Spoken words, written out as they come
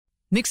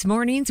Mixed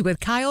Mornings with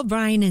Kyle,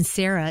 Brian, and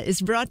Sarah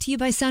is brought to you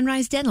by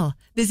Sunrise Dental.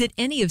 Visit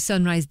any of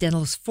Sunrise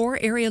Dental's 4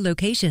 area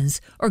locations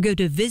or go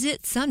to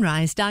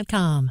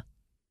visitsunrise.com.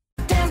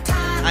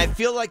 I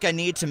feel like I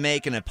need to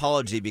make an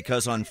apology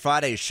because on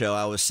Friday's show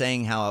I was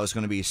saying how I was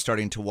going to be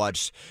starting to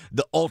watch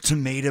The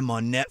Ultimatum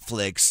on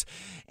Netflix.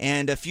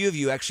 And a few of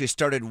you actually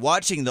started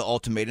watching The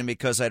Ultimatum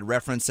because I'd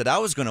referenced that I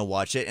was going to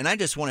watch it. And I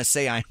just want to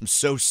say I am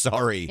so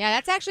sorry. Yeah,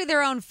 that's actually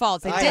their own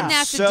fault. They didn't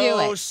have to do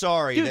so it.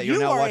 sorry Dude, that you're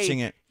not watching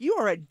it. You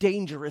are a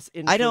dangerous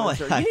influencer. I don't.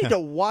 You need to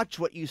watch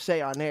what you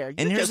say on air.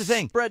 And here's the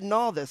thing. Spreading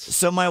all this.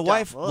 So my stuff.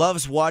 wife Ugh.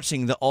 loves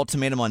watching The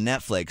Ultimatum on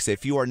Netflix.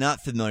 If you are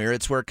not familiar,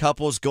 it's where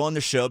couples go on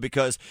the show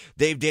because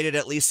they've dated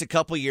at least a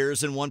couple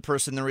years and one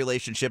person in the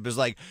relationship is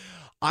like,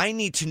 I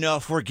need to know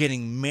if we're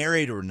getting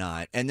married or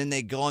not. And then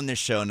they go on the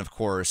show and, of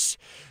course,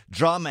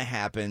 drama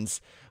happens.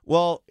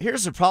 Well,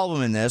 here's the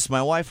problem in this.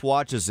 My wife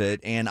watches it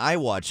and I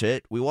watch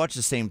it. We watch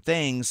the same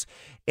things.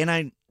 And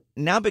I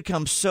now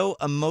become so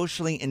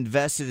emotionally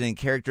invested in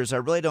characters I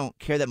really don't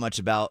care that much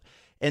about.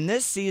 And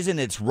this season,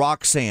 it's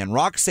Roxanne.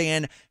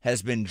 Roxanne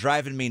has been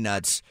driving me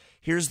nuts.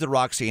 Here's the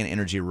Roxanne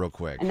energy real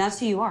quick. And that's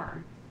who you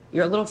are.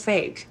 You're a little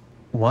fake.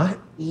 What?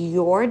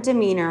 Your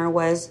demeanor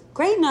was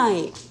great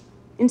night,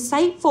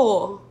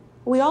 insightful.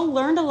 We all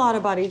learned a lot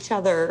about each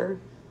other.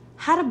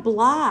 Had a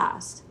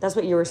blast. That's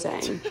what you were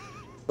saying.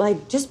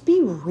 Like, just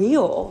be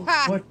real.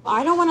 What?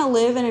 I don't want to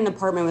live in an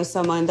apartment with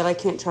someone that I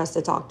can't trust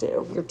to talk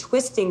to. You're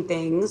twisting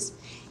things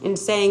and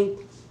saying,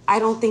 I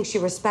don't think she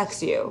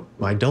respects you.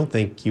 I don't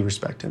think you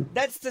respect him.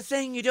 That's the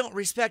thing. You don't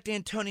respect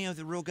Antonio,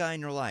 the real guy in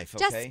your life,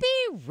 okay? Just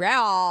be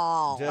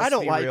real. Just I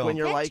don't be like real. when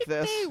you're Can't like you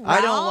this. be real? I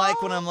don't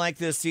like when I'm like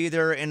this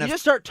either. And You if,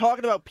 just start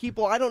talking about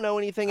people I don't know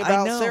anything I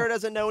about, know. Sarah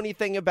doesn't know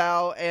anything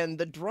about, and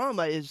the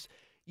drama is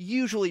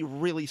usually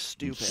really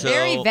stupid. So-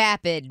 Very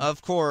vapid.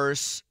 of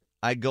course,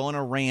 I go on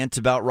a rant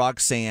about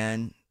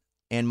Roxanne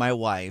and my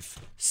wife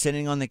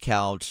sitting on the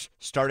couch,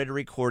 started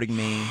recording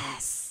me.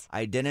 Yes.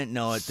 I didn't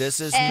know it.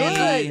 This is me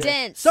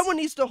Evidence. Someone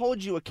needs to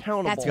hold you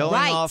accountable. That's going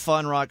right. off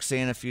on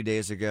Roxanne a few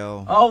days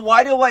ago. Oh,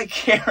 why do I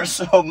care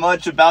so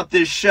much about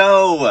this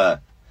show?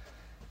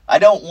 I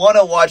don't want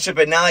to watch it,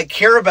 but now I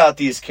care about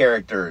these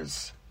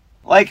characters.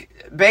 Like,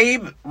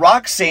 babe,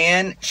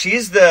 Roxanne,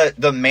 she's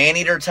the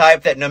man-eater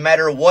type that no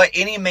matter what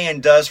any man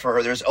does for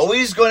her, there's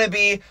always going to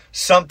be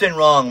something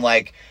wrong.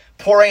 Like,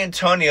 poor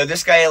Antonio,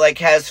 this guy, like,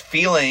 has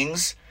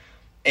feelings.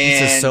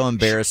 And This is so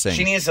embarrassing.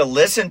 She needs to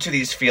listen to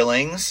these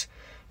feelings.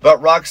 But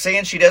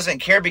Roxanne, she doesn't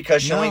care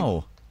because she only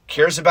No.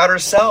 cares about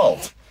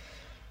herself.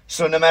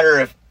 So no matter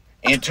if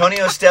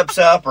Antonio steps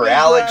up or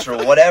Alex or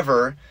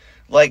whatever,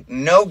 like,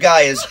 no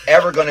guy is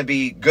ever going to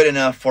be good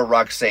enough for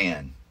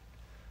Roxanne.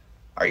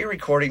 Are you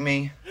recording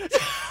me?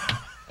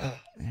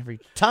 Every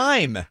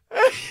time.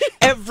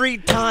 Every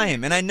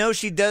time. And I know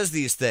she does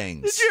these Did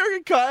things. you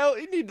hear Kyle?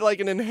 He needed like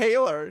an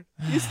inhaler.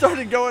 He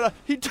started going up.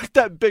 He took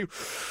that big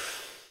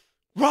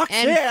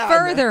Roxanne. And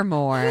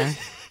furthermore,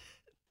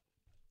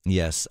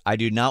 Yes, I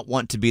do not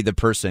want to be the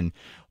person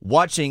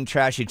watching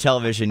trashy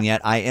television, yet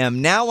I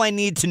am. Now I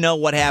need to know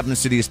what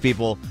happens to these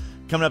people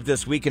coming up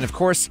this week. And, of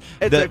course,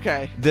 It's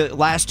okay. The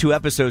last 2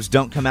 episodes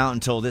don't come out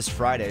until this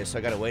Friday, so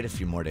I got to wait a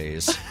few more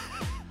days.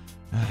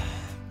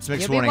 It's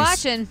Mixed you'll be Mornings.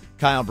 watching.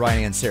 Kyle,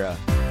 Brian, and Sarah.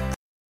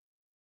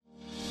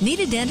 Need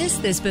a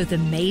dentist that's both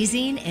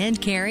amazing and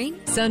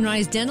caring?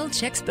 Sunrise Dental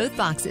checks both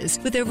boxes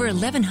with over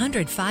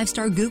 1,100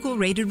 5-star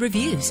Google-rated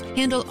reviews.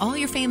 Handle all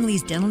your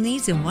family's dental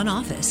needs in one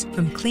office,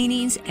 from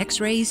cleanings,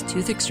 x-rays,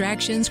 tooth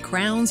extractions,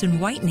 crowns,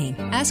 and whitening.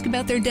 Ask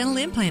about their dental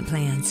implant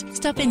plans.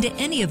 Stop into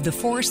any of the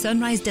 4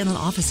 Sunrise Dental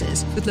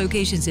offices with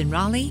locations in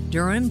Raleigh,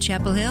 Durham,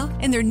 Chapel Hill,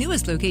 and their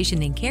newest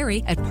location in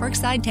Cary at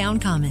Parkside Town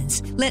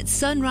Commons. Let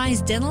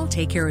Sunrise Dental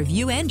take care of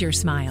you and your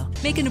smile.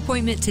 Make an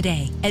appointment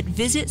today at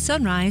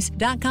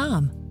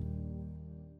visitsunrise.com.